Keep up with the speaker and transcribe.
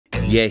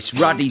Yes,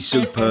 ruddy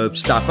superb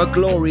stuff, a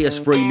glorious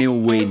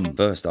 3-0 win.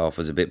 First half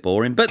was a bit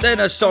boring, but then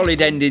a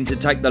solid ending to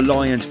take the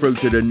Lions through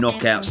to the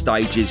knockout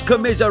stages.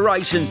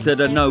 Commiserations to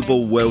the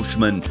noble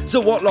Welshman. So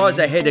what lies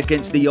ahead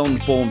against the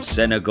on-form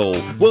Senegal?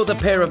 Well, the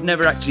pair have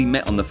never actually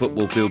met on the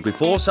football field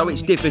before, so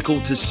it's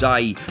difficult to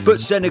say.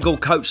 But Senegal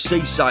coach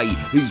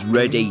Cisse, he's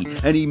ready,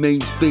 and he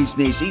means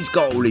business. He's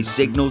got all his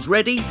signals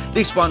ready.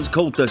 This one's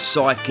called the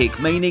psychic,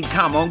 meaning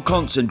come on,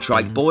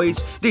 concentrate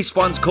boys. This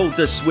one's called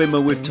the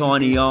swimmer with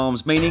tiny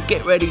arms, meaning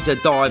get ready to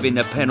dive in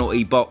the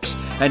penalty box,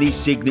 and his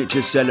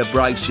signature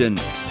celebration.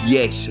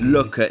 Yes,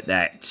 look at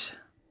that.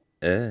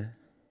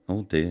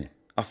 Oh dear.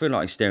 I feel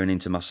like he's staring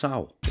into my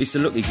soul. It's the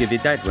look you give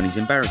your dad when he's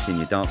embarrassing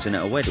you dancing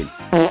at a wedding.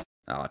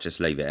 Oh,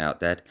 just leave it out,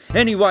 Dad.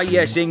 Anyway,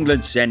 yes,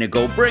 England,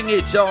 Senegal, bring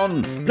it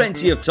on.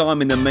 Plenty of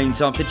time in the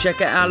meantime to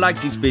check out our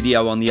latest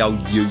video on the old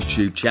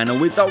YouTube channel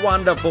with the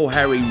wonderful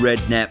Harry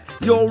Redknapp.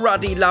 You'll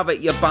ruddy love it,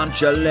 you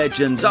bunch of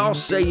legends. I'll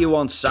see you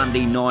on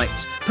Sunday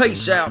night.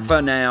 Peace out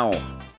for now.